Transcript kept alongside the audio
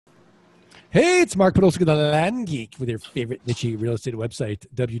Hey, it's Mark Podolsky, the Land Geek, with your favorite niche real estate website,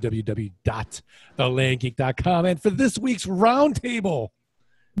 www.thelandgeek.com. And for this week's roundtable,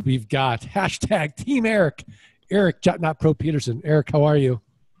 we've got hashtag Team Eric, Not Pro Peterson. Eric, how are you?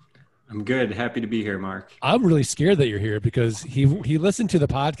 I'm good. Happy to be here, Mark. I'm really scared that you're here because he listened to the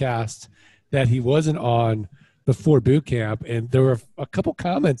podcast that he wasn't on before boot camp, and there were a couple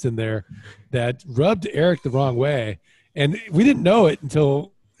comments in there that rubbed Eric the wrong way. And we didn't know it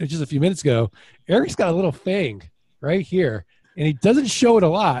until just a few minutes ago. Eric's got a little fang right here, and he doesn't show it a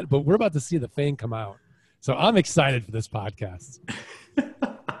lot, but we're about to see the fang come out. So I'm excited for this podcast.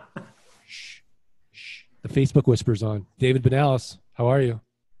 Shh. The Facebook Whisper's on. David Benalis, how are you?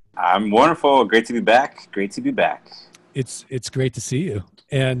 I'm wonderful. Great to be back. It's great to see you.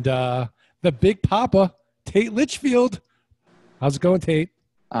 And the big papa, Tate Litchfield. How's it going, Tate?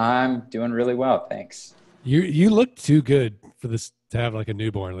 I'm doing really well, thanks. You look too good for this to have like a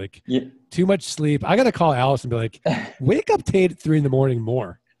newborn. Like too much sleep. I gotta call Alice and be like, wake up Tate at 3 a.m.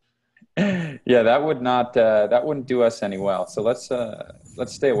 more. Yeah, that wouldn't do us any well. So let's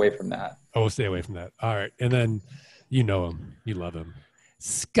stay away from that. Oh, we'll stay away from that. All right. And then you know him. You love him.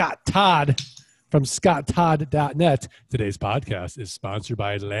 Scott Todd from scotttodd.net. Today's podcast is sponsored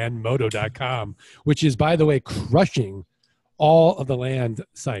by landmodo.com, which is, by the way, crushing all of the land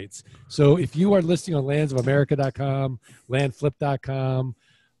sites. So if you are listing on landsofamerica.com, landflip.com,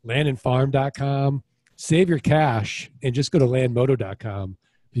 landandfarm.com, save your cash and just go to landmodo.com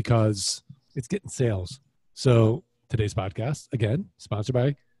because it's getting sales. So today's podcast, again, sponsored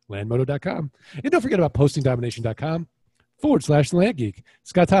by landmodo.com. And don't forget about postingdomination.com/landgeek.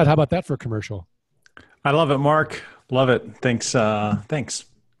 Scott Todd, how about that for a commercial? I love it, Mark. Love it. Thanks. No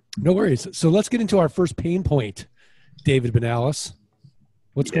worries. So let's get into our first pain point. David Benalis,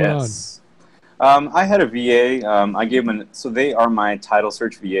 what's going on? I had a VA. I gave them, so they are my title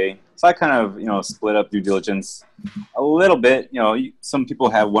search VA. So I kind of, split up due diligence a little bit. Some people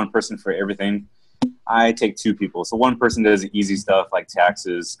have one person for everything. I take two people. So one person does the easy stuff like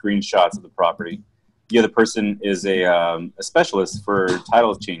taxes, screenshots of the property. The other person is a specialist for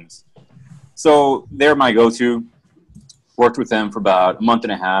title changes. So they're my go-to. Worked with them for about a month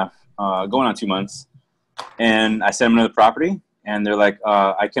and a half, going on 2 months. And I sent them to the property, and they're like,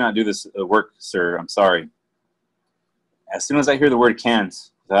 I cannot do this work, sir. I'm sorry. As soon as I hear the word can't,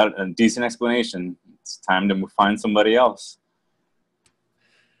 without a decent explanation, it's time to find somebody else.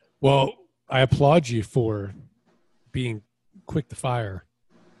 Well, I applaud you for being quick to fire.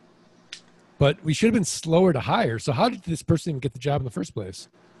 But we should have been slower to hire. So how did this person even get the job in the first place?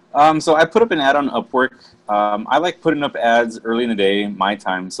 So I put up an ad on Upwork. I like putting up ads early in the day, my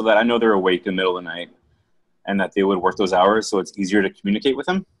time, so that I know they're awake in the middle of the night and that they would work those hours, so it's easier to communicate with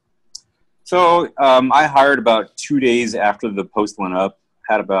them. So I hired about 2 days after the post went up,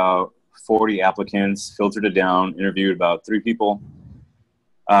 had about 40 applicants, filtered it down, interviewed about 3 people.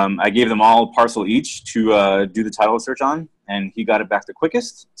 I gave them all a parcel each to do the title search on, and he got it back the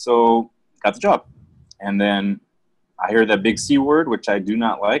quickest, so got the job. And then I hear that big C word, which I do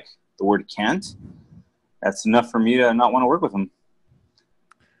not like, the word can't. That's enough for me to not want to work with him.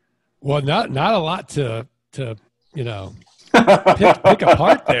 Well, not a lot to pick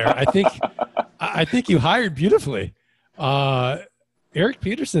apart there. I think you hired beautifully. Eric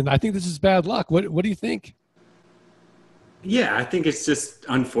Peterson, I think this is bad luck. What do you think? Yeah, I think it's just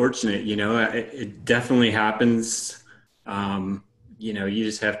unfortunate. It definitely happens. You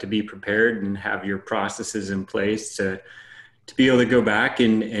just have to be prepared and have your processes in place to be able to go back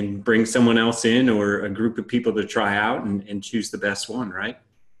and bring someone else in or a group of people to try out and choose the best one, right?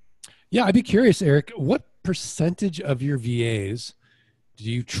 Yeah, I'd be curious, Eric, what percentage of your VAs do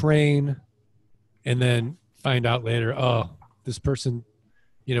you train and then find out later, oh, this person,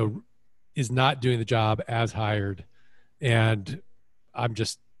 is not doing the job as hired, and I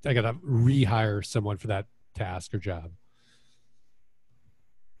got to rehire someone for that task or job?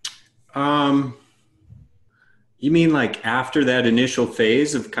 You mean like after that initial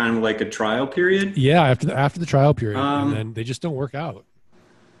phase of kind of like a trial period? Yeah, after the trial period, and then they just don't work out.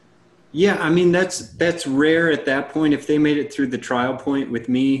 Yeah, I mean that's rare at that point. If they made it through the trial point with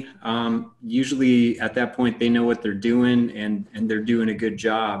me, usually at that point they know what they're doing and they're doing a good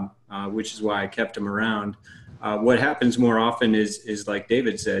job, which is why I kept them around. What happens more often is like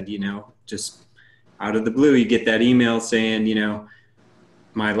David said, just out of the blue, you get that email saying,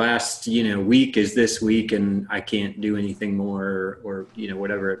 my last, week is this week and I can't do anything more or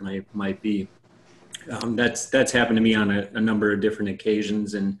whatever it might be. That's happened to me on a number of different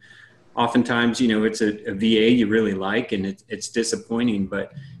occasions. And oftentimes, it's a VA you really like and it's disappointing,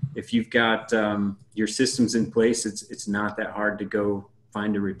 but if you've got your systems in place, it's not that hard to go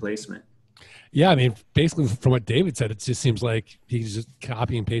find a replacement. Yeah, I mean, basically from what David said, it just seems like he can just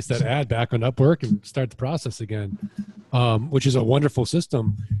copy and paste that ad back on Upwork and start the process again, which is a wonderful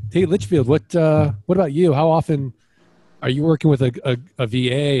system. Tate Litchfield, what about you? How often are you working with a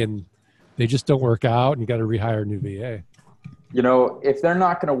VA and they just don't work out and you got to rehire a new VA? You know, if they're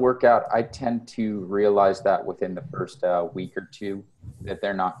not going to work out, I tend to realize that within the first week or two that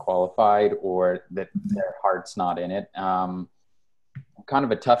they're not qualified or that their heart's not in it. I'm kind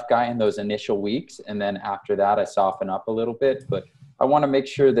of a tough guy in those initial weeks. And then after that, I soften up a little bit. But I want to make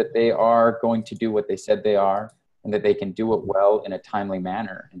sure that they are going to do what they said they are and that they can do it well in a timely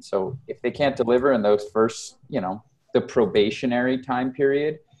manner. And so if they can't deliver in those first, the probationary time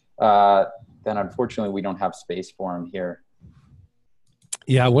period, then unfortunately we don't have space for them here.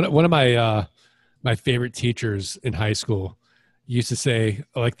 Yeah, one of my favorite teachers in high school used to say,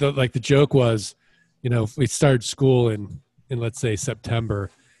 the joke was, if we started school in let's say September,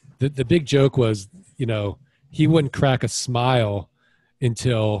 the big joke was, he wouldn't crack a smile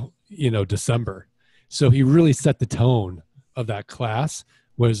until December. So he really set the tone of that class.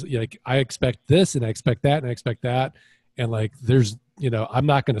 Was like, I expect this and I expect that and I expect that, and like there's I'm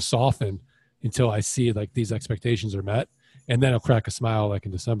not going to soften until I see like these expectations are met. And then I'll crack a smile like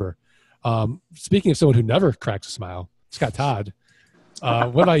in December. Speaking of someone who never cracks a smile, Scott Todd,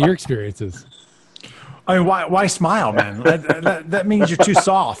 what about your experiences? I mean, why smile, man? That means you're too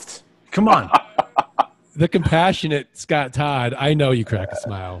soft. Come on. The compassionate Scott Todd, I know you crack a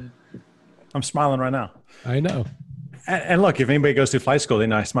smile. I'm smiling right now. I know. And look, if anybody goes through flight school, they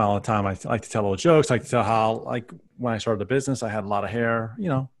know I smile all the time. I like to tell little jokes. I like to tell how, like, when I started the business, I had a lot of hair,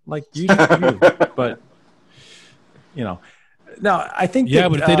 like you do. But, no, I think. Yeah,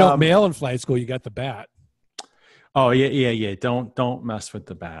 but if they don't mail in flight school, you got the bat. Oh, yeah. Don't mess with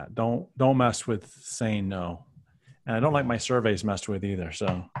the bat. Don't mess with saying no. And I don't like my surveys messed with either.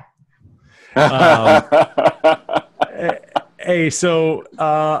 So,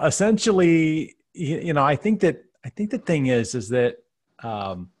 essentially, I think the thing is that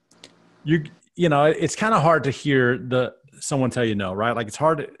it's kind of hard to hear someone tell you no, right? Like it's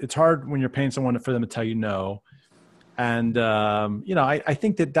hard when you're paying someone for them to tell you no. And, I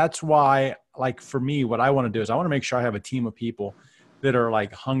think that's why, like, for me, what I want to do is I want to make sure I have a team of people that are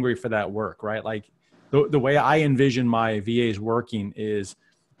like hungry for that work, right? Like the way I envision my VAs working is,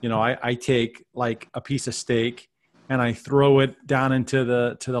 I take like a piece of steak and I throw it down into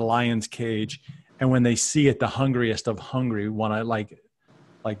the lion's cage. And when they see it, the hungriest of hungry want to like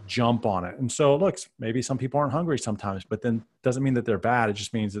jump on it. And so look, maybe some people aren't hungry sometimes, but then doesn't mean that they're bad. It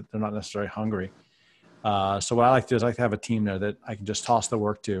just means that they're not necessarily hungry. So what I like to do is I like to have a team there that I can just toss the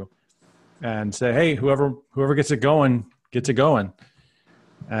work to and say, hey, whoever gets it going, gets it going.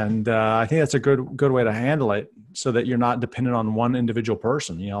 And I think that's a good way to handle it so that you're not dependent on one individual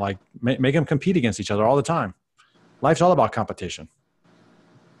person, like make them compete against each other all the time. Life's all about competition.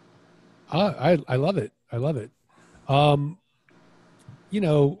 I love it. I love it. I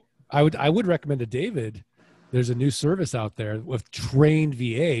would recommend to David, there's a new service out there with trained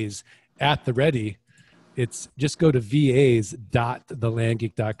VAs at the ready. It's just go to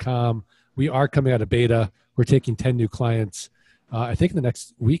vas.thelandgeek.com. We are coming out of beta. We're taking 10 new clients, I think in the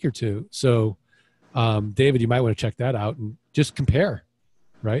next week or two. So, David, you might want to check that out and just compare,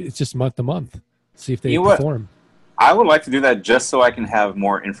 right? It's just month to month. See if they perform. I would like to do that just so I can have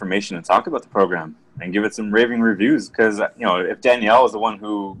more information and talk about the program and give it some raving reviews. Because, if Danielle is the one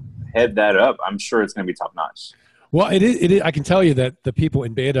who head that up, I'm sure it's going to be top notch. Well, it is. I can tell you that the people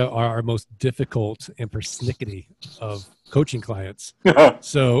in beta are our most difficult and persnickety of coaching clients.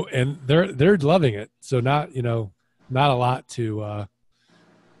 So, and they're loving it. So not a lot to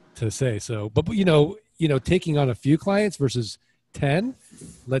say. So, but taking on a few clients versus 10,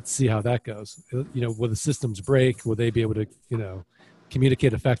 let's see how that goes. Will the systems break? Will they be able to,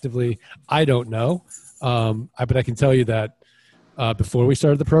 communicate effectively? I don't know. But I can tell you that before we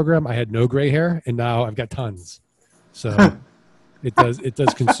started the program, I had no gray hair, and now I've got tons. So it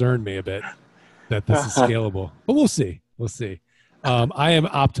does concern me a bit that this is scalable, but we'll see. I am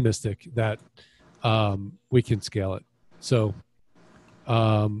optimistic that we can scale it. So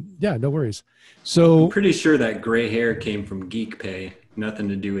no worries. So I'm pretty sure that gray hair came from Geek Pay, nothing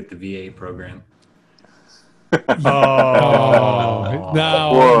to do with the VA program. No.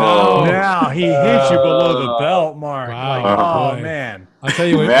 Now he hit you below the belt, Mark. Wow. Man. I'll tell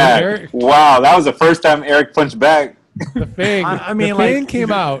you what, Eric, wow, that was the first time Eric punched back. The thing, the thing came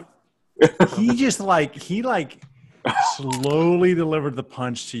out. He just slowly delivered the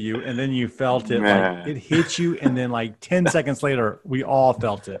punch to you, and then you felt it. Like it hit you, and then 10 seconds later, we all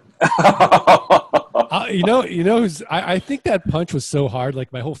felt it. I think that punch was so hard,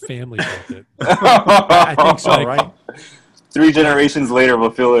 like my whole family felt it. I think so, right? 3 generations later, we'll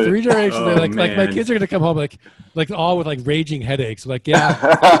feel it. 3 generations, Oh, later, like my man. kids are gonna come home like all with like raging headaches. Like,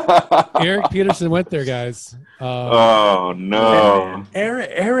 yeah, Eric Peterson went there, guys. Oh no.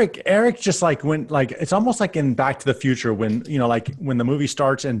 Eric just like went like it's almost like in Back to the Future when like when the movie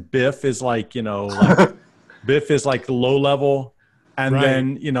starts and Biff is like like Biff is like low level, and Right.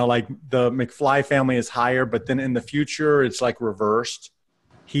 then like the McFly family is higher, but then in the future it's like reversed.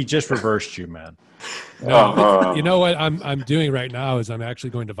 He just reversed you, man. No, you know what I'm doing right now is I'm actually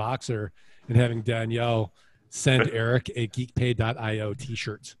going to Voxer and having Danielle send Eric a geekpay.io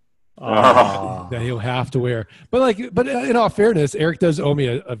t-shirt that he'll have to wear. But in all fairness, Eric does owe me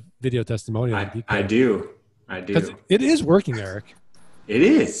a video testimonial. on Geek I Pay. do. 'Cause it is working, Eric. It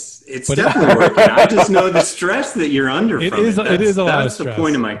is. It's But- definitely working. I just know the stress that you're under. It from is- it. it is a lot of That's the stress.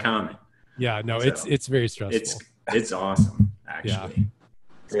 point of my comment. Yeah, no, So, it's very stressful. It's awesome, actually.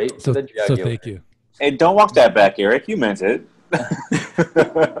 Great. So for the jugular. thank you. Hey, don't walk that back, Eric. You meant it.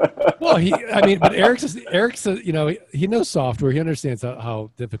 Well, but Eric's he knows software. He understands how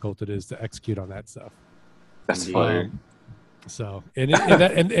difficult it is to execute on that stuff. That's Indeed. funny. So, and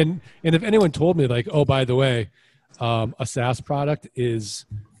if anyone told me like, oh, by the way, a SaaS product is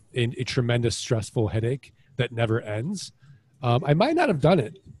a tremendous stressful headache that never ends, I might not have done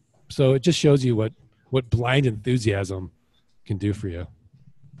it. So it just shows you what blind enthusiasm can do for you.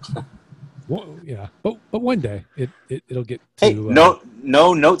 Well, yeah, but one day it'll get to Hey, no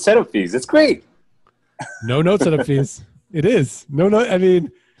note setup fees. It's great. no note setup fees. It is no. I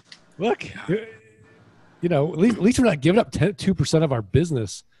mean, look, at least we're not giving up 2% of our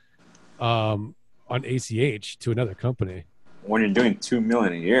business on ACH to another company. When you're doing $2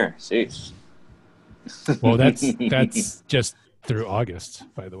 million a year, jeez. Well, that's just through August,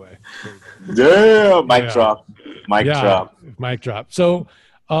 by the way. Damn, mic Yeah. drop. Mic drop. Mic drop. So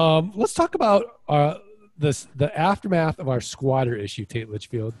let's talk about the aftermath of our squatter issue, Tate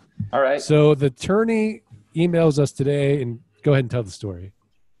Litchfield. All right. So the attorney emails us today, and go ahead and tell the story.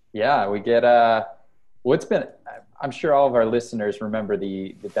 Yeah, we get what's been. I'm sure all of our listeners remember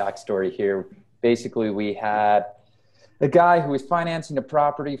the backstory here. Basically, we had a guy who was financing a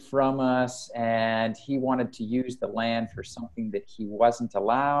property from us, and he wanted to use the land for something that he wasn't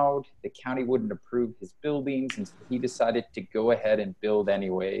allowed. The county wouldn't approve his buildings, and so he decided to go ahead and build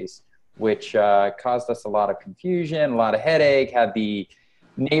anyways, which caused us a lot of confusion, a lot of headache, had the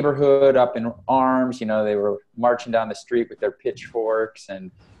neighborhood up in arms. They were marching down the street with their pitchforks,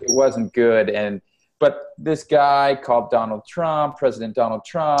 and it wasn't good. But this guy called President Donald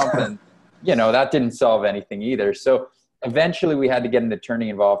Trump, and that didn't solve anything either. So eventually we had to get an attorney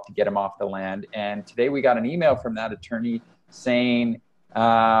involved to get him off the land. And today we got an email from that attorney saying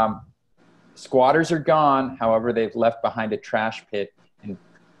squatters are gone. However, they've left behind a trash pit,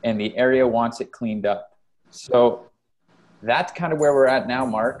 and the area wants it cleaned up. So that's kind of where we're at now,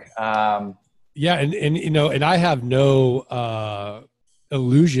 Mark. Yeah, and I have no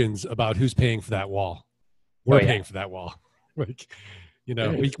illusions about who's paying for that wall. We're paying for that wall.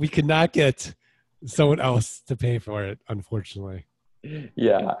 We could not get someone else to pay for it, unfortunately.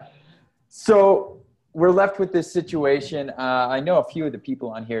 Yeah. So we're left with this situation. I know a few of the people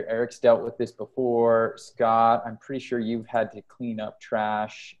on here. Eric's dealt with this before. Scott, I'm pretty sure you've had to clean up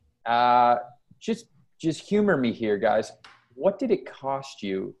trash. Just humor me here, guys. What did it cost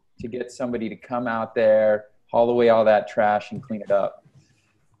you to get somebody to come out there, haul away all that trash, and clean it up?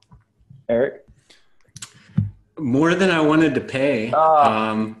 Eric? More than I wanted to pay.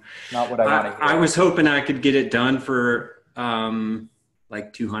 Not what I want to hear. I was hoping I could get it done for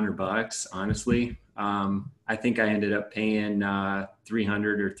like $200, honestly. I think I ended up paying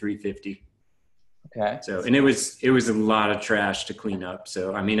 $300 or $350. Okay. So, and it was a lot of trash to clean up.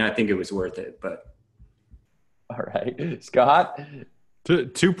 So, I mean, I think it was worth it, but. All right. Scott?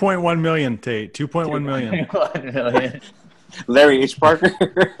 2.1 million, Tate. 2.1 million. 1 million. Larry H. Parker.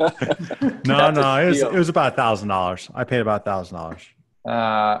 No, That's a it was about $1,000. I paid about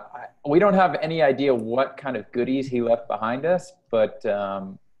 $1,000. We don't have any idea what kind of goodies he left behind us, but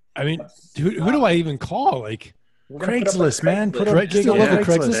I mean, who do I even call? Like we're gonna put up a Craigslist, man. Put up Craig- gig just on a local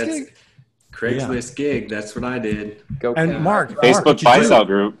Craigslist. Craigslist That's gig? Craigslist gig. That's what I did. Go And Cat. Mark, Facebook what you buy do- sell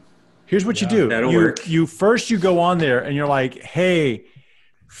group. Here's what you do. that'll work. You go on there and you're like, hey,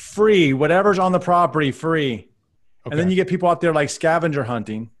 free, whatever's on the property, free. And then you get people out there like scavenger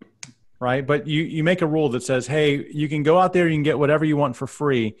hunting, right? But you make a rule that says, hey, you can go out there, you can get whatever you want for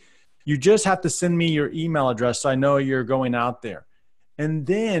free. You just have to send me your email address so I know you're going out there. And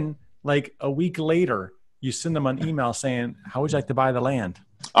then like a week later, you send them an email saying, how would you like to buy the land?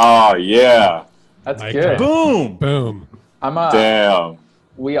 Oh, yeah. That's Mic good. drop. Boom. Boom. Damn.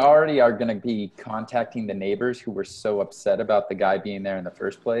 We already are going to be contacting the neighbors who were so upset about the guy being there in the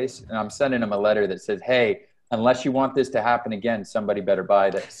first place. And I'm sending them a letter that says, hey, unless you want this to happen again, somebody better buy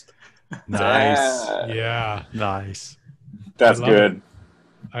this. Nice. Yeah. Nice. That's I love good. it.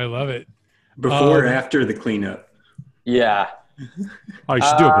 I love it. Before or after the cleanup? Yeah. Oh, you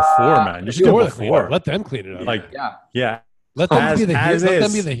should do it before, man. You should do Before it the cleanup. before. Let them clean it up. Like, Yeah. yeah. let them as- be the as let them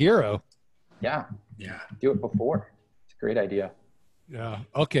is. be the hero. Yeah. Yeah. Do it before. It's a great idea. Yeah.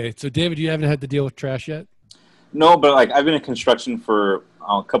 Okay. So, David, you haven't had to deal with trash yet? No, but like I've been in construction for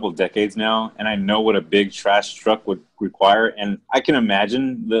a couple of decades now, and I know what a big trash truck would require, and I can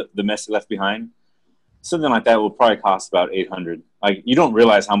imagine the mess it left behind. Something like that will probably cost about $800. Like you don't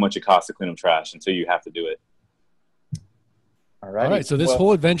realize how much it costs to clean up trash until you have to do it. All All right. right. So this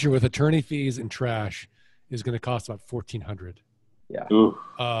whole adventure with attorney fees and trash is going to cost about $1,400. Yeah. Ooh.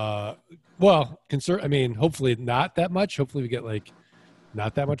 Well, I mean, hopefully not that much. Hopefully we get like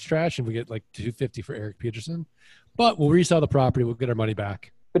not that much trash, and we get like $250 for Eric Peterson. But we'll resell the property. We'll get our money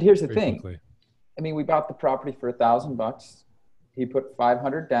back. But here's the very thing. quickly. I mean, we bought the property for $1,000. He put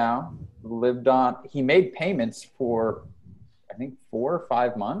 500 down, lived on, he made payments for, I think, 4 or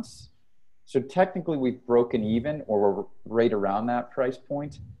 5 months. So technically we've broken even, or we're right around that price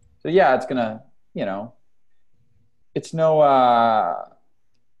point. So yeah, it's gonna, it's it's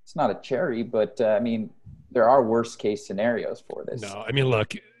not a cherry, but I mean, there are worst case scenarios for this. No, I mean,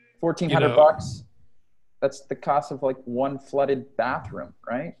 look, $1,400. That's the cost of like one flooded bathroom,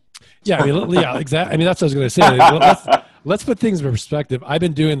 right? yeah, I mean, yeah, exactly. I mean, that's what I was going to say. Let's put things in perspective. I've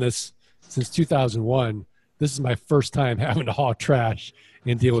been doing this since 2001. This is my first time having to haul trash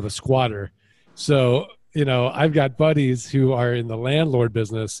and deal with a squatter. So, I've got buddies who are in the landlord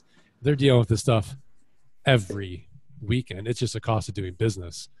business. They're dealing with this stuff every weekend. It's just a cost of doing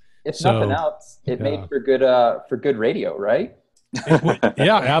business. If nothing else, it made for good radio, right?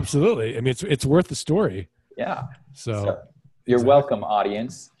 Yeah, absolutely. I mean, it's worth the story. Yeah. So you're exactly. welcome,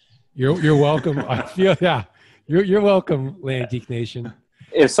 audience. You're welcome. I feel You're welcome, Land Geek Nation.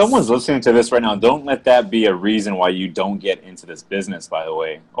 If someone's listening to this right now, don't let that be a reason why you don't get into this business, by the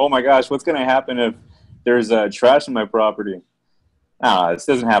way. Oh my gosh, what's going to happen if there's trash in my property? No, this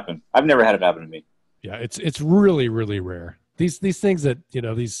doesn't happen. I've never had it happen to me. Yeah, it's really, really rare. These things that,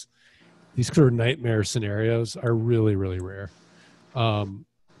 these sort of nightmare scenarios are really, really rare.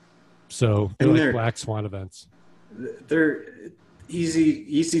 So they're like black swan events. They're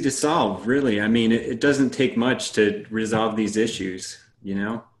easy to solve, really. I mean, it doesn't take much to resolve these issues,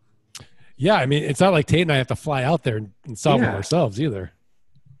 Yeah, I mean, it's not like Tate and I have to fly out there and solve them ourselves either.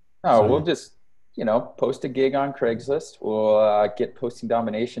 No, we'll just, post a gig on Craigslist. We'll get Posting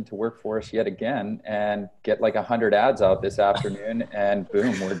Domination to work for us yet again and get like 100 ads out this afternoon, and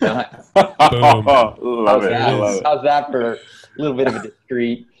boom, we're done. Boom. Love it. How's that for a little bit of a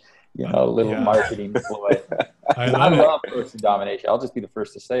discreet, marketing ploy? I love Posting Domination. I'll just be the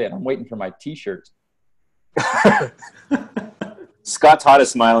first to say it. I'm waiting for my T-shirts. Scott Todd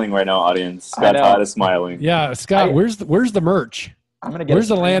is smiling right now, audience. Scott Todd is smiling. Yeah, Scott, where's the merch? I'm gonna get. Where's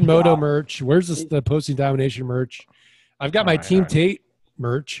the Land Moto merch? Where's the Posting Domination merch? I've got my Team Tate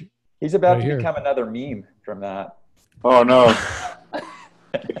merch. He's about to become another meme from that. Oh no.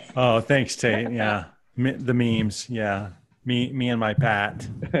 Oh, thanks, Tate. Yeah, the memes. Yeah, me and my Pat.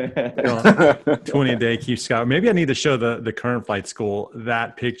 20 a day keeps Scott. Maybe I need to show the current flight school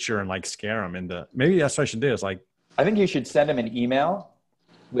that picture and like scare them into. Maybe that's what I should do. Is like. I think you should send him an email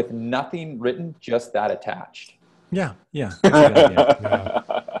with nothing written, just that attached. Yeah. That's a good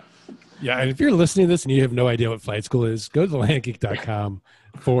idea. Yeah, and if you're listening to this and you have no idea what flight school is, go to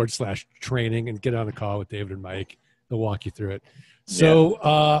thelandgeek.com/training and get on a call with David and Mike. They'll walk you through it.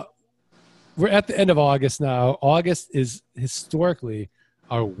 So we're at the end of August now. August is historically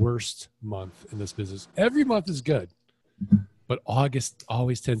our worst month in this business. Every month is good, but August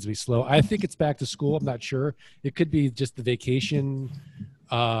always tends to be slow. I think it's back to school. I'm not sure. It could be just the vacation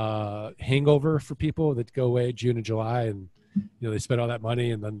hangover for people that go away June and July, and they spend all that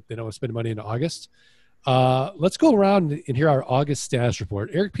money and then they don't spend money in August. Let's go around and hear our August status report.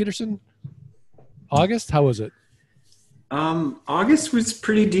 Eric Peterson, August, how was it? August was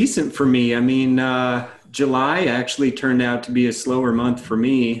pretty decent for me. I mean, July actually turned out to be a slower month for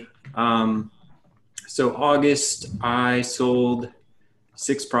me. So August, I sold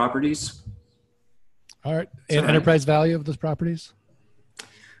 6 properties. All right. And enterprise value of those properties?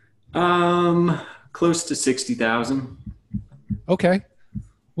 Close to 60,000. Okay.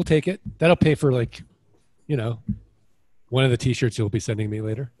 We'll take it. That'll pay for one of the t-shirts you'll be sending me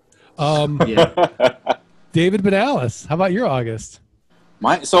later. Yeah. David Benalis, how about your August?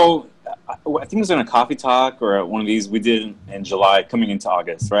 So I think it was in a coffee talk or one of these we did in July coming into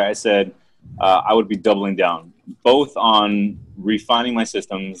August, right? I said I would be doubling down both on refining my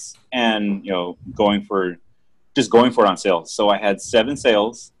systems and, going for it on sales. So I had 7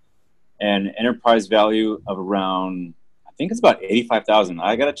 sales and enterprise value of around, I think it's about 85,000.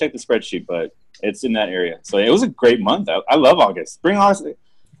 I got to check the spreadsheet, but it's in that area. So it was a great month. I love August. Bring August.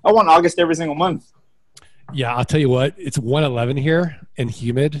 I want August every single month. Yeah, I'll tell you what. It's 111 here and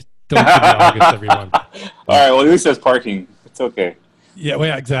humid. Don't give me August every month. All right. Well, at least there's parking. It's okay. Yeah, well,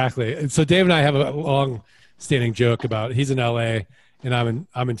 yeah, exactly. And so Dave and I have a long-standing joke about he's in LA and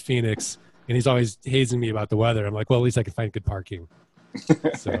I'm in Phoenix, and he's always hazing me about the weather. I'm like, well, at least I can find good parking.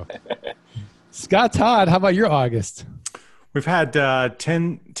 So, Scott Todd, how about your August? We've had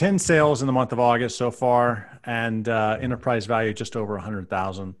 10 sales in the month of August so far, and enterprise value just over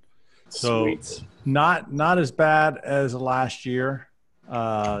 100,000. So Sweet. Not as bad as last year.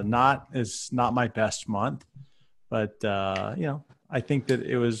 Not my best month, but I think that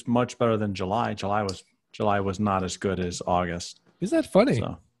it was much better than July. July was not as good as August. Isn't that funny?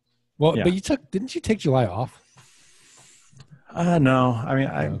 So, well, yeah. but didn't you take July off? No. I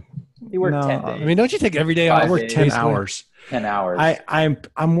mean, You work no, 10 days. I mean, don't you take every day off? I work 10 basically? hours. 10 hours.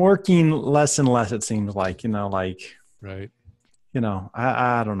 I'm working less and less. It seems like, Right.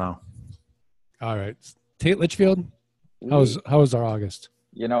 I don't know. All right. Tate Litchfield, how was our August?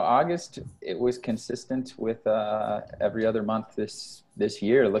 August, it was consistent with every other month this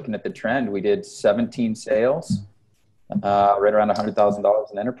year. Looking at the trend, we did 17 sales, right around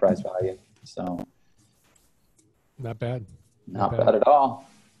 $100,000 in enterprise value. So Not bad. not bad at all.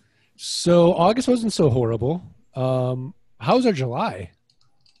 So August wasn't so horrible. How's our July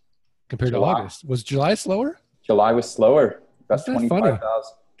compared to August? Was July slower? July was slower. About Isn't that funny?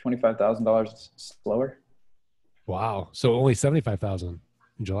 $25,000 slower. Wow. So only 75,000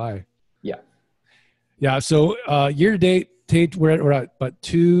 in July. Yeah. Yeah. So year to date, Tate, we're at about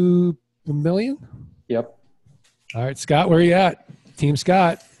 2 million. Yep. All right, Scott, where are you at? Team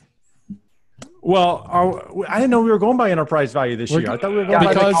Scott. Well, I didn't know we were going by enterprise value this year. I thought we were going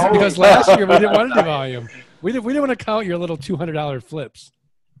because last year we didn't want to do volume. We didn't want to count your little $200 flips.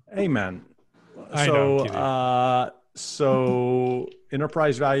 Amen. I know, I'm kidding. So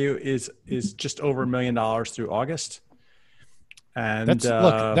enterprise value is just over $1 million through August, and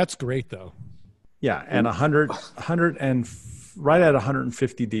that's great though. Yeah, and 100 and right at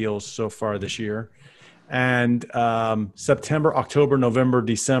 150 deals so far this year, and September, October, November,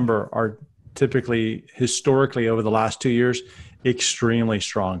 December are typically historically over the last 2 years extremely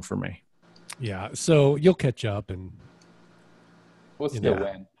strong for me. Yeah, so you'll catch up, and We'll still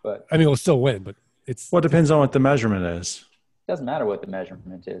win, but I mean we'll still win, but it depends on what the measurement is. doesn't matter what the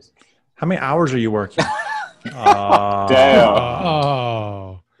measurement is. How many hours are you working? Damn.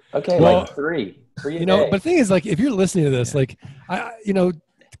 Oh. Okay, Well, like three a day. But the thing is, like, if you're listening to this, like,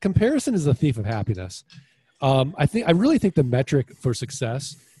 comparison is the thief of happiness. I really think the metric for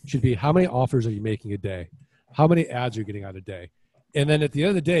success should be how many offers are you making a day? How many ads are you getting out a day? And then at the end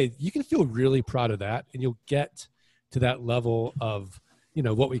of the day, you can feel really proud of that, and you'll get to that level of,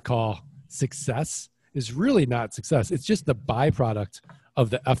 what we call success is really not success. It's just the byproduct of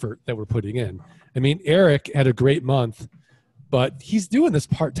the effort that we're putting in. I mean, Eric had a great month, but he's doing this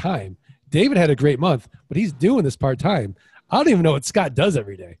part-time. David had a great month, but he's doing this part-time. I don't even know what Scott does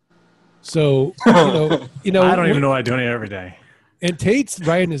every day. So, I don't even know what I do every day. And Tate's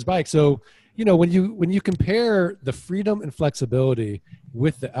riding his bike. So, when you compare the freedom and flexibility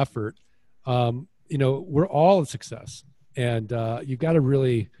with the effort, we're all a success. And you've got to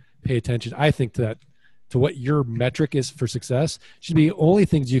really pay attention, I think, to what your metric is for success should be only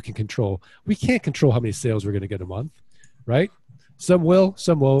things you can control. We can't control how many sales we're going to get a month, right? Some will,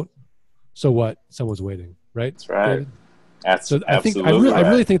 some won't. So what? Someone's waiting, right? That's right. David? That's so absolutely I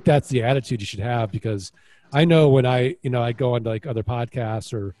really think that's the attitude you should have, because I know when I go on to like other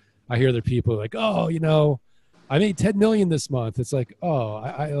podcasts or I hear other people like, I made 10 million this month. It's like,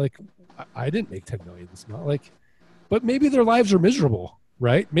 I didn't make 10 million this month. Like, but maybe their lives are miserable,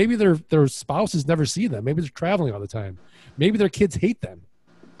 right? Maybe their spouses never see them. Maybe they're traveling all the time. Maybe their kids hate them,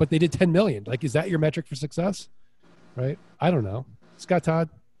 but they did 10 million. Like, is that your metric for success? Right? I don't know. Scott Todd,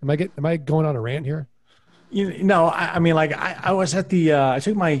 am I going on a rant here? I mean, like I was at I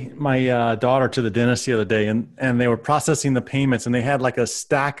took my daughter to the dentist the other day, and they were processing the payments, and they had like a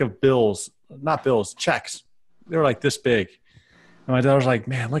stack of checks. They were like this big. And my daughter's like,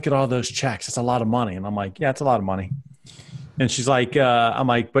 man, look at all those checks. It's a lot of money. And I'm like, yeah, it's a lot of money. And she's like, I'm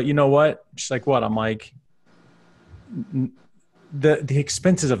like, but you know what? She's like, what? I'm like, the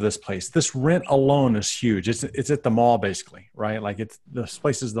expenses of this place, this rent alone is huge. It's at the mall basically, right? Like this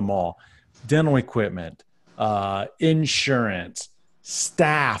place is the mall. dental equipment, insurance,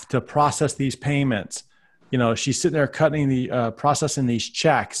 staff to process these payments. You know, she's sitting there processing these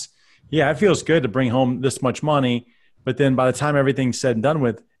checks. Yeah, it feels good to bring home this much money, but then by the time everything's said and done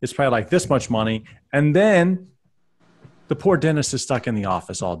with, it's probably like this much money. And then the poor dentist is stuck in the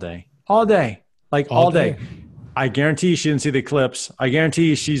office all day. All day. I guarantee she didn't see the clips. I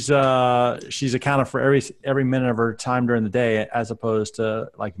guarantee she's accounted for every minute of her time during the day, as opposed to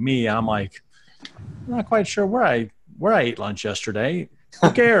like me. I'm like, I'm not quite sure where I ate lunch yesterday.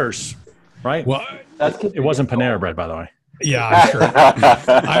 Who cares, right? Well, it wasn't Panera Bread, by the way. Yeah, I'm sure.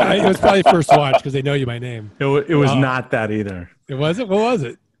 It was probably first watch because they know you by name. It was not that either. It wasn't. What was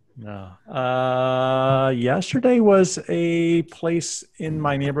it? No. Yesterday was a place in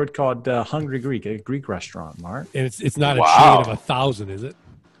my neighborhood called Hungry Greek, a Greek restaurant, Mark. And it's not a chain of 1,000, is it?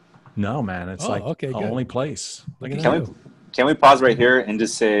 No, man. It's the only place. Can we pause right here and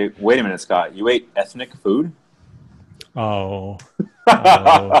just say, wait a minute, Scott, you ate ethnic food? Oh,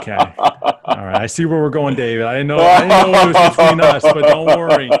 okay. All right. I see where we're going, David. I didn't know it was between us, but don't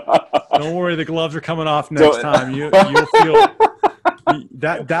worry. Don't worry. The gloves are coming off next time. You'll feel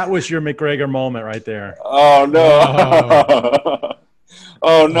that was your McGregor moment right there. Oh no.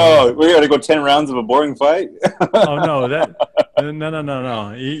 Oh no. We got to go 10 rounds of a boring fight. Oh no.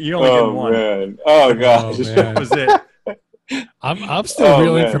 No. You only get one. Man. Oh gosh. That was it. I'm still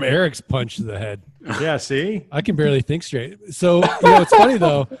reeling from Eric's punch to the head. Yeah, see? I can barely think straight. So, it's funny,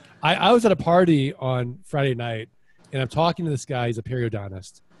 though. I was at a party on Friday night, and I'm talking to this guy. He's a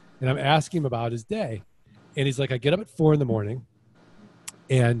periodontist, and I'm asking him about his day. And he's like, I get up at 4 a.m,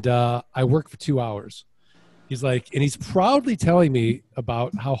 and I work for 2 hours. He's like, and he's proudly telling me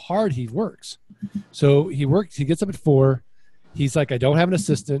about how hard he works. So he gets up at 4. He's like, I don't have an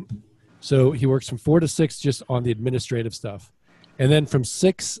assistant. So he works from 4 to 6 just on the administrative stuff. And then from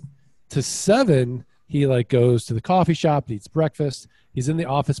 6 to 7, he like goes to the coffee shop, eats breakfast. He's in the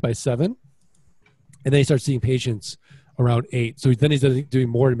office by 7. And then he starts seeing patients around 8. So then he's doing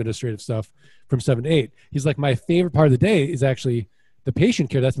more administrative stuff from 7 to 8. He's like, my favorite part of the day is actually the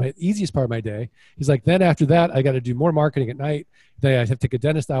patient care. That's my easiest part of my day. He's like, then after that, I got to do more marketing at night. Then I have to take a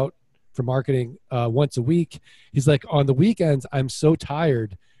dentist out for marketing once a week. He's like, on the weekends, I'm so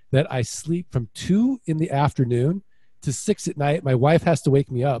tired that I sleep from 2 in the afternoon to 6 at night. My wife has to wake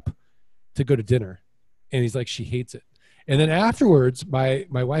me up to go to dinner. And he's like, she hates it. And then afterwards, my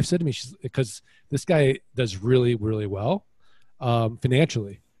wife said to me, because this guy does really, really well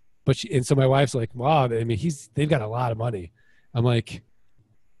financially. And so my wife's like, wow, I mean, they've got a lot of money. I'm like,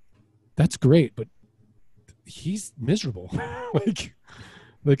 that's great, but he's miserable.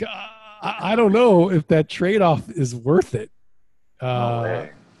 like I don't know if that trade-off is worth it. I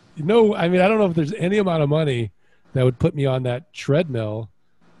mean, I don't know if there's any amount of money that would put me on that treadmill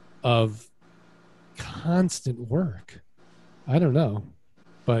of constant work. I don't know,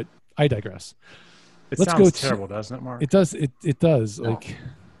 but I digress. Let's sounds terrible, doesn't it, Mark? It does. It does. No.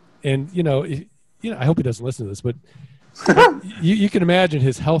 And I hope he doesn't listen to this, but you can imagine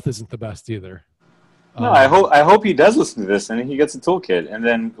his health isn't the best either. No, I hope he does listen to this, and he gets a toolkit, and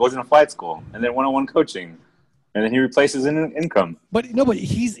then goes into flight school, and then one-on-one coaching. And then he replaces income. But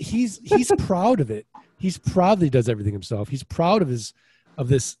he's proud of it. He's proud that he does everything himself. He's proud of this,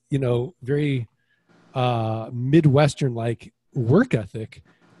 very Midwestern like work ethic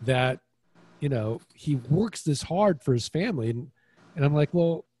that, he works this hard for his family. And I'm like,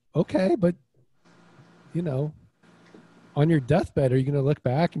 well, okay, but on your deathbed, are you going to look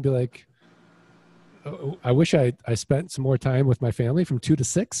back and be like, oh, I wish I spent some more time with my family from 2 to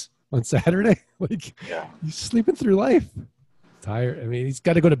 6? On Saturday? He's sleeping through life. Tired. I mean, he's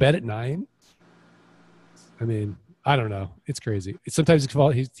got to go to bed at 9. I mean, I don't know. It's crazy. Sometimes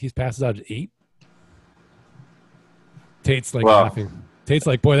he passes out at 8. Tate's like laughing. Tate's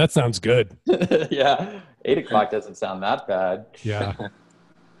like, boy, that sounds good. Yeah. 8 o'clock doesn't sound that bad. Yeah.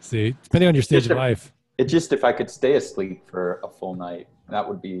 See, depending on your stage of life. It's just if I could stay asleep for a full night, that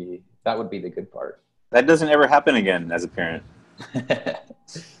would be the good part. That doesn't ever happen again as a parent.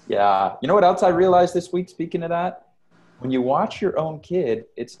 Yeah. You know what else I realized this week, speaking of that? When you watch your own kid,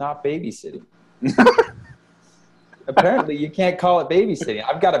 it's not babysitting. Apparently, you can't call it babysitting.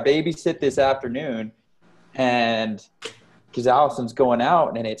 I've got to babysit this afternoon, and because Allison's going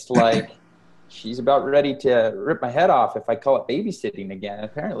out, and it's like she's about ready to rip my head off if I call it babysitting again.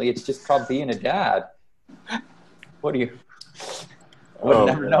 Apparently, it's just called being a dad. What do you? I would have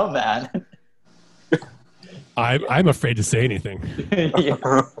never known that. I'm afraid to say anything.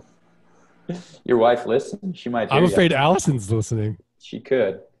 Yeah. Your wife listens? She might hear I'm afraid Allison's listening. She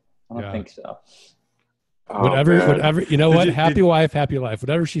could. I don't think so. Oh, whatever. You know what? you- Happy wife, happy life.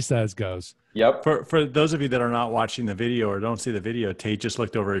 Whatever she says goes. Yep. For those of you that are not watching the video or don't see the video, Tate just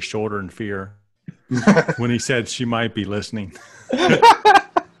looked over his shoulder in fear when he said she might be listening.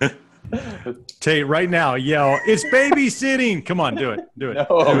 Tate, right now, yell, "It's babysitting!" Come on, do it. Do it.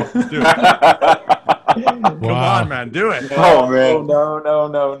 No. Do it. Come Wow. on, man. Do it. Oh, man.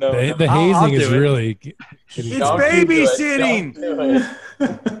 No. The I'll hazing is do it. really. It's Don't do it. babysitting.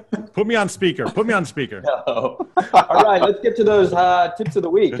 Don't do it. Put me on speaker. Put me on speaker. No. All right, let's get to those tips of the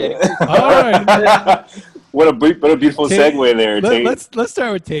week. All right. What a beautiful Tate, segue there, Tate. Let's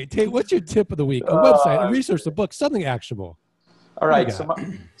start with Tate. Tate, what's your tip of the week? A website, a resource, a book, something actionable. All right.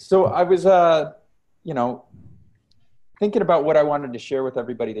 So I was, thinking about what I wanted to share with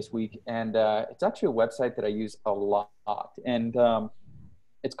everybody this week, and it's actually a website that I use a lot, and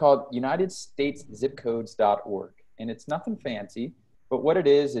it's called UnitedStatesZipCodes.org, and it's nothing fancy, but what it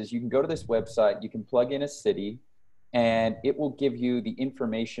is you can go to this website, you can plug in a city, and it will give you the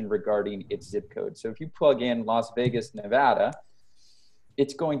information regarding its zip code. So if you plug in Las Vegas, Nevada,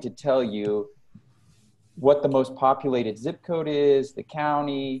 it's going to tell you what the most populated zip code is, the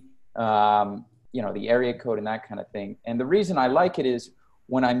county, the area code and that kind of thing. And the reason I like it is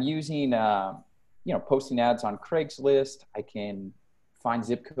when I'm using, posting ads on Craigslist, I can find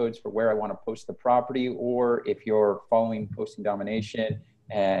zip codes for where I want to post the property, or if you're following Posting Domination,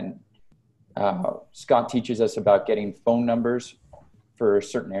 and Scott teaches us about getting phone numbers for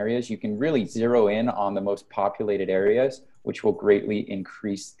certain areas, you can really zero in on the most populated areas, which will greatly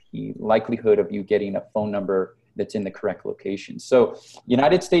increase the likelihood of you getting a phone number that's in the correct location. So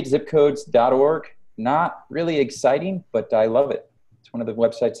UnitedStatesZipCodes.org, not really exciting, but I love it. It's one of the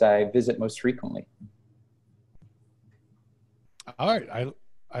websites I visit most frequently. All right.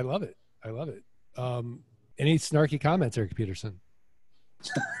 I love it. I love it. Any snarky comments, Eric Peterson?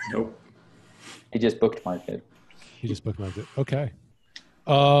 Nope. He just bookmarked it. You just bookmarked it. Okay.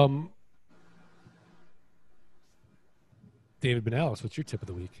 David Benalis, what's your tip of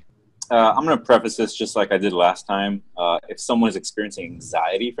the week? I'm going to preface this just like I did last time. If someone is experiencing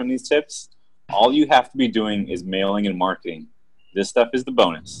anxiety from these tips, all you have to be doing is mailing and marketing. This stuff is the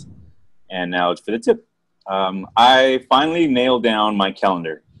bonus. And now it's for the tip. I finally nailed down my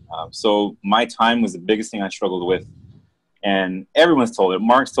calendar. So my time was the biggest thing I struggled with. And everyone's told it.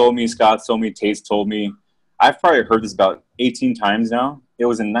 Mark's told me, Scott's told me, Tate's told me. I've probably heard this about 18 times now. It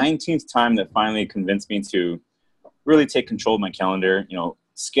was the 19th time that finally convinced me to really take control of my calendar,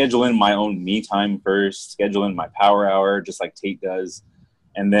 schedule in my own me time first, schedule in my power hour, just like Tate does.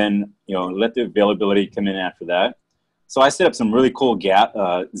 And then, let the availability come in after that. So I set up some really cool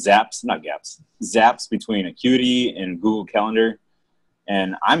zaps between Acuity and Google Calendar.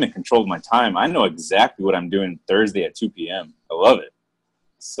 And I'm in control of my time. I know exactly what I'm doing Thursday at 2 p.m. I love it.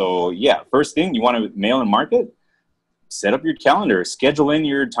 So yeah, first thing, you want to mail and market? Set up your calendar. Schedule in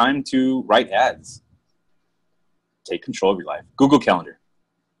your time to write ads. Take control of your life. Google Calendar.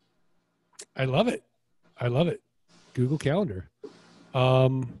 I love it. Google Calendar.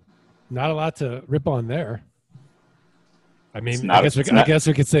 Not a lot to rip on there. I mean, I guess we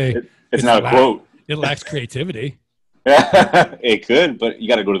could say it's not a quote. It lacks creativity. It could, but you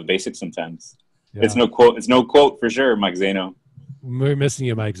got to go to the basics sometimes. Yeah. It's no quote for sure, Mike Zano. We're missing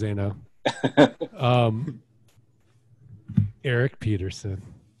you, Mike Zano. Eric Peterson.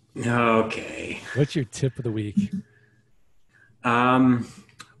 Okay. What's your tip of the week?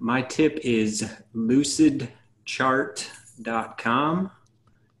 My tip is lucidchart.com,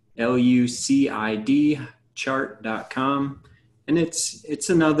 LUCID chart.com. And it's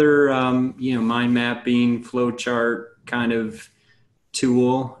another, mind mapping flow chart kind of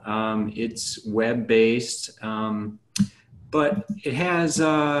tool. It's web-based, but it has,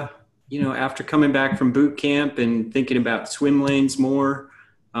 after coming back from boot camp and thinking about swim lanes more,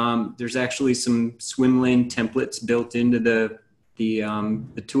 there's actually some swim lane templates built into the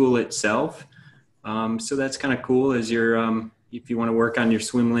tool itself. So that's kind of cool as if you want to work on your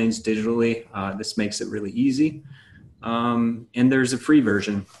swim lanes digitally, this makes it really easy. And there's a free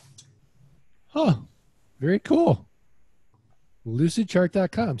version. Oh, very cool.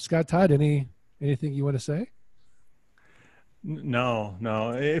 Lucidchart.com. Scott Todd, anything you want to say? No.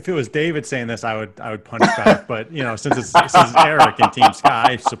 If it was David saying this, I would punch back. But since it's Eric and Team Scott,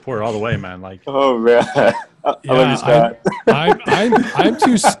 I support all the way, man. Like, oh man, I love you, Scott. I'm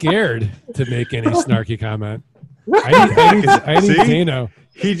too scared to make any snarky comment. I need Zano.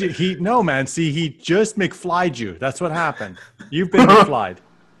 No, man. See, he just McFlyed you. That's what happened. You've been McFlyed.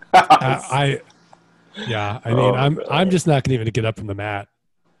 I'm just not going to even get up from the mat.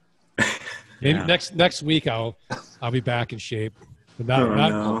 Maybe next week I'll be back in shape, but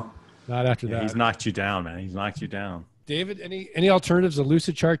not Not after that. He's knocked you down, man. He's knocked you down. David, any alternatives to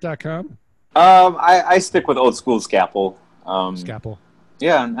lucidchart.com? I stick with old school Scalpel. Scalpel.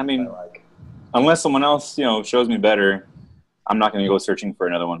 Yeah, I mean, unless someone else, shows me better, I'm not going to go searching for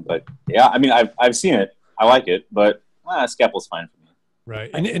another one. But yeah, I mean, I've seen it. I like it, but Scalpel's fine for me. Right.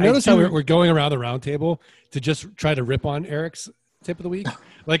 And notice how we're going around the round table to just try to rip on Eric's tip of the week.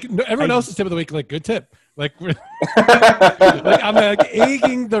 Like everyone else's tip of the week, like good tip. Like, I'm like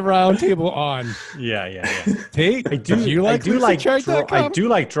egging the round table on. Yeah. Tate, I do like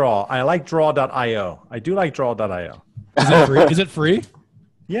draw. I like draw.io. I do like draw.io. Is it free? Is it free?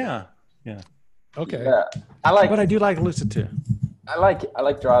 Yeah. Okay. Yeah, but I do like Lucid too. I like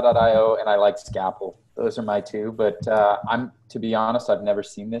draw.io and I like Scalpel. Those are my two. But to be honest, I've never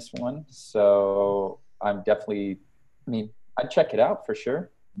seen this one, so I'm definitely. I mean, I'd check it out for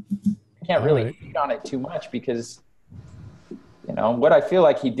sure. I can't really hate on it too much because, what I feel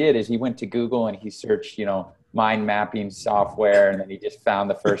like he did is he went to Google and he searched, mind mapping software, and then he just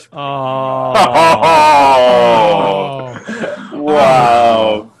found the first. Oh.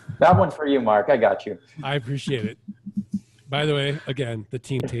 Wow. That one for you, Mark. I got you. I appreciate it. By the way, again, the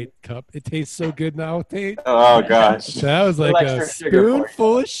Team Tate cup. It tastes so good now, Tate. Oh, gosh. That was like a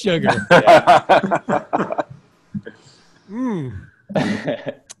spoonful of sugar.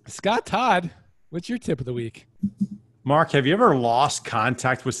 Scott Todd, what's your tip of the week? Mark, have you ever lost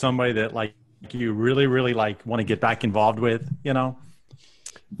contact with somebody that like you really, really like want to get back involved with,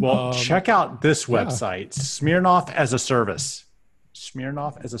 Well, check out this website, Smirnoff as a Service,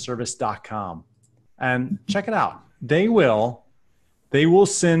 smirnoffasaservice.com, and check it out. They will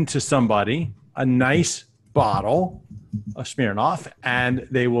send to somebody a nice bottle of Smirnoff, and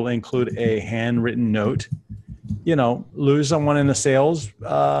they will include a handwritten note. Lose someone in the sales,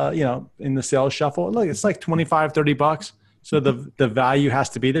 in the sales shuffle. Look, it's like $25-$30. So the value has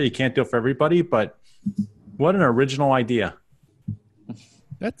to be there. You can't do it for everybody, but what an original idea.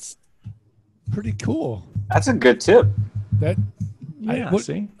 That's pretty cool. That's a good tip.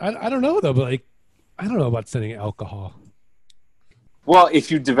 See? I don't know though, but I don't know about sending alcohol. Well, if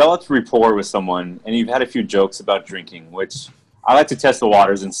you developed rapport with someone and you've had a few jokes about drinking, which I like to test the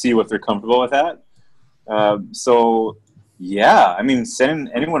waters and see what they're comfortable with that.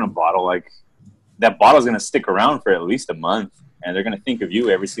 Sending anyone a bottle, that bottle is going to stick around for at least a month, and they're going to think of you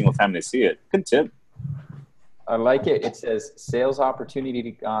every single time they see it. Good tip. I like it. It says sales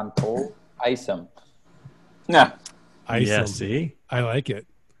opportunity gone cold. Ice them. Yeah. See? I like it.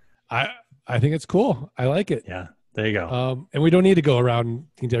 I think it's cool. I like it. Yeah. There you go. And we don't need to go around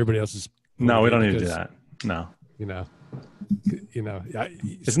into everybody else's. No, we don't need to do that. No.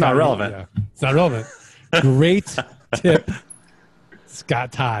 It's not relevant. Yeah, it's not relevant. Great tip,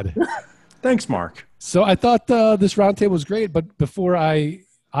 Scott Todd. Thanks, Mark. So I thought this roundtable was great, but before I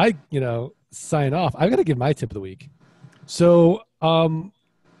sign off, I've got to give my tip of the week. So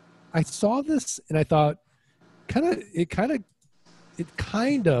I saw this and I thought, it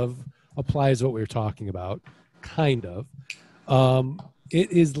kind of applies what we were talking about. Kind of.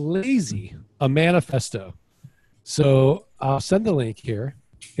 It is Lazy, a manifesto. So I'll send the link here.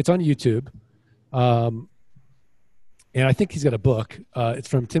 It's on YouTube. And I think he's got a book. It's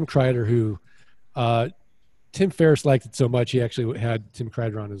from Tim Kreider, who Tim Ferriss liked it so much he actually had Tim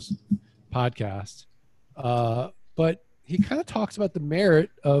Kreider on his podcast. But he kind of talks about the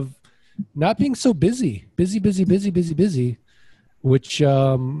merit of not being so busy, which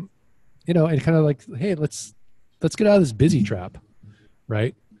and kind of like, hey, let's get out of this busy trap,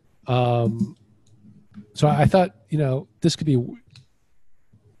 right? So I thought, this could be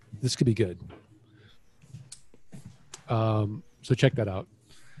good. So check that out.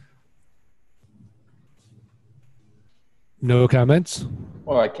 No comments?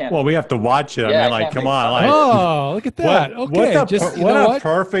 Well, I can't. Well, we have to watch it. Yeah, I mean, come on. Oh, look at that. Okay. What a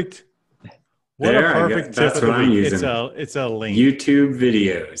perfect tip of the week. It's a link. YouTube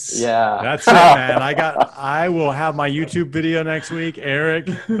videos. Yeah. That's it, man. I will have my YouTube video next week. Eric,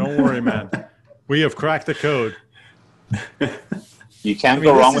 don't worry, man. We have cracked the code. You can't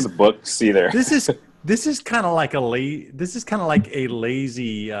go wrong with the books either. This is kind of like a lazy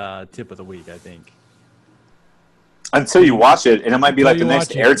tip of the week, I think. Until you watch it, and it might be like the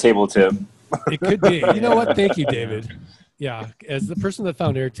next Airtable tip. It could be. You know what? Thank you, David. Yeah, as the person that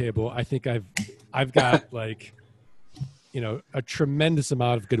found Airtable, I think I've got a tremendous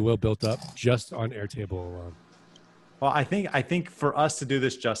amount of goodwill built up just on Airtable alone. Well, I think for us to do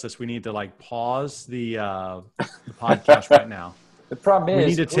this justice, we need to pause the podcast right now. The problem is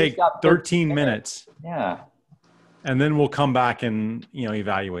we need to take 13 minutes. Yeah. And then we'll come back and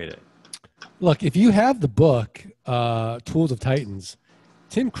evaluate it. Look, if you have the book, Tools of Titans,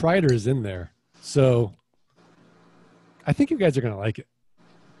 Tim Kreider is in there. So I think you guys are going to like it.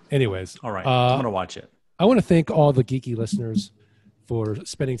 Anyways. All right. I'm going to watch it. I want to thank all the geeky listeners for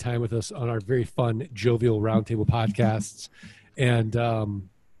spending time with us on our very fun, jovial roundtable podcasts. And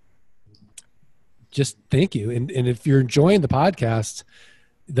just thank you. And if you're enjoying the podcast,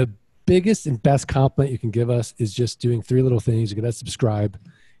 the biggest and best compliment you can give us is just doing 3 little things. You got to subscribe,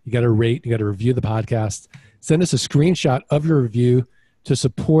 you got to rate, you got to review the podcast. Send us a screenshot of your review to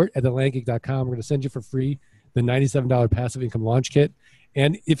support@thelandgeek.com. We're going to send you for free the $97 passive income launch kit.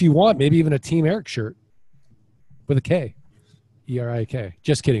 And if you want, maybe even a Team Eric shirt with a K, E-R-I-K.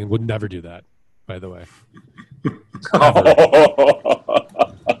 Just kidding. Would never do that, by the way.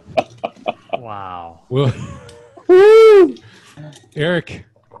 Wow. Well, Eric,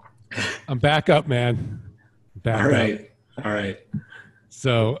 I'm back up, man. Back All right. up. All right.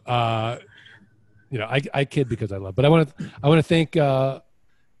 So, I kid because I love, but I want to thank, all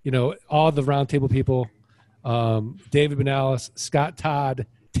the roundtable people, David Benalis, Scott Todd,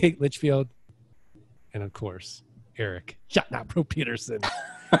 Tate Litchfield, and of course, Eric Pro Peterson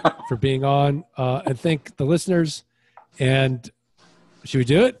for being on, and thank the listeners. And should we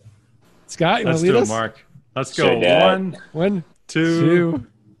do it? Scott, you want to lead us? Mark. Let's Sure, go. Dad. One, two,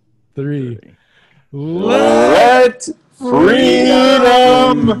 3. Let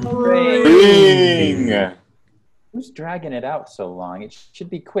freedom ring. Who's dragging it out so long? It should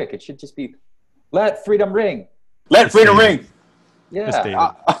be quick. It should just be, let freedom ring. Let freedom ring. Just David.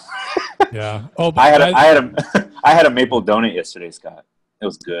 Yeah. Yeah. Oh, I had a maple donut yesterday, Scott. It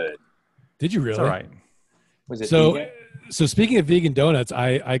was good. Did you really? It's all right. Was it So, vegan? so speaking of vegan donuts,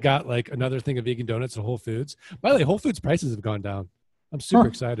 I got like another thing of vegan donuts at Whole Foods. By the way, Whole Foods prices have gone down. I'm super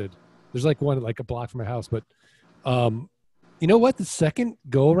excited. There's like one like a block from my house, but you know what? The second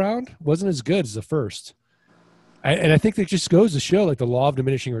go around wasn't as good as the first. And I think that just goes to show like the law of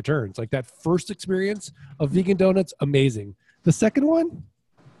diminishing returns. Like that first experience of vegan donuts, amazing. The second one,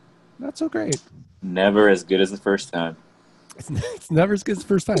 not so great. Never as good as the first time. It's never as good as the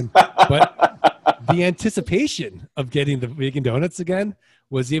first time. But the anticipation of getting the vegan donuts again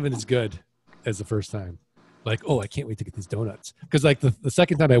was even as good as the first time. Like, oh, I can't wait to get these donuts. Because like the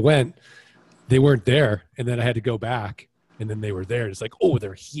second time I went, they weren't there. And then I had to go back. And then they were there. It's like, oh,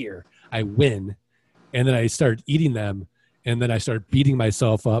 they're here. I win. And then I started eating them. And then I started beating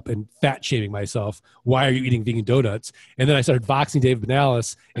myself up and fat shaming myself. Why are you eating vegan donuts? And then I started voxing David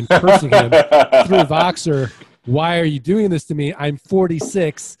Benalis and cursing him through Voxer. Why are you doing this to me? I'm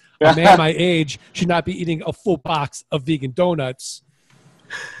 46. A man my age should not be eating a full box of vegan donuts.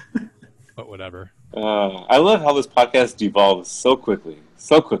 But whatever. I love how this podcast devolves so quickly.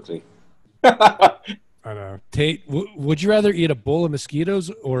 So quickly. I know. Tate, would you rather eat a bowl of mosquitoes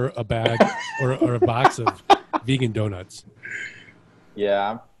or a bag or a box of vegan donuts?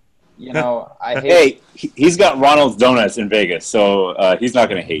 Yeah. You know, I hate. Hey, he's got Ronald's Donuts in Vegas, so he's not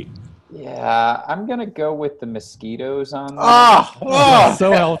going to hate. Yeah, I'm going to go with the mosquitoes on that. Oh,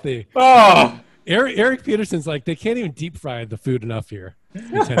 so healthy. Oh. Eric Peterson's like, they can't even deep fry the food enough here.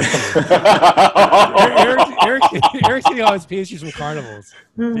 Eric's eating all his pastries from carnivals.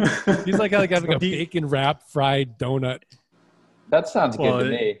 He's like having a bacon wrapped fried donut. That sounds good to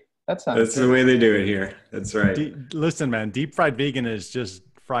me. That's the way they do it here. That's right. Listen, man, deep fried vegan is just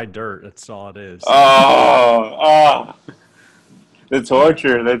fried dirt. That's all it is. The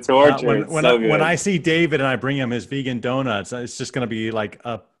torture. When I see David and I bring him his vegan donuts, it's just going to be like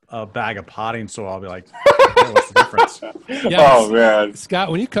a bag of potting soil. I'll be like, what's the difference? Yes. Oh, man. Scott,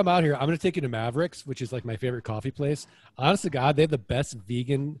 when you come out here, I'm going to take you to Mavericks, which is like my favorite coffee place. Honest to God, they have the best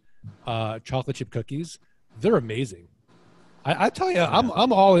vegan chocolate chip cookies. They're amazing. I tell you,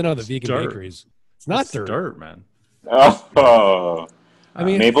 I'm all in on the vegan bakeries. It's not dirt, man. Oh, I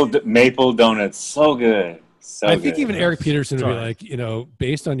mean, maple donuts, so good. I think even Eric Peterson would be like,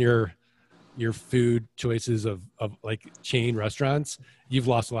 based on your food choices of like chain restaurants, you've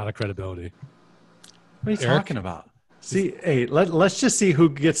lost a lot of credibility. What are you talking about? See, hey, let's just see who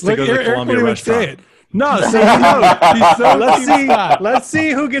gets to go to the Columbia restaurant. No, let's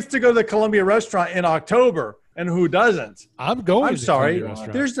see who gets to go to the Columbia restaurant in October and who doesn't. I'm going. I'm sorry.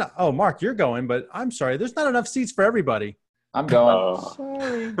 There's not. Oh, Mark, you're going, but I'm sorry. There's not enough seats for everybody. I'm going.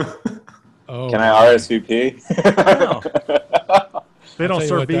 Sorry. Oh, can I RSVP? No. They don't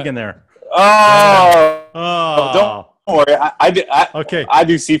serve vegan there. Don't worry. I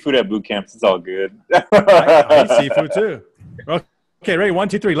do seafood at boot camps. It's all good. I eat seafood too. Okay, ready? 1,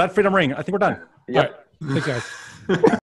 2, 3. Let freedom ring. I think we're done. Yep. All right. Thanks, guys.